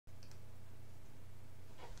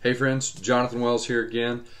Hey friends, Jonathan Wells here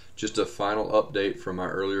again. Just a final update from my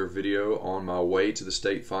earlier video on my way to the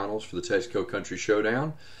state finals for the Texaco Country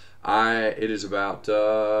Showdown. It is about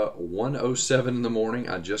 1:07 in the morning.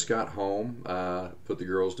 I just got home, put the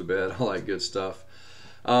girls to bed, all that good stuff.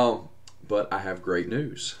 But I have great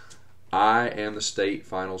news. I am the state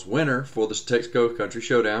finals winner for the Texaco Country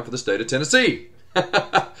Showdown for the state of Tennessee.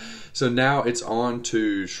 So now it's on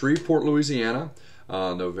to Shreveport, Louisiana.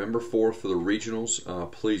 November 4th for the regionals.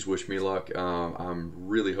 Please wish me luck. I'm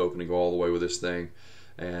really hoping to go all the way with this thing,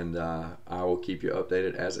 and I will keep you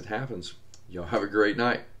updated as it happens. Y'all have a great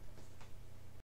night.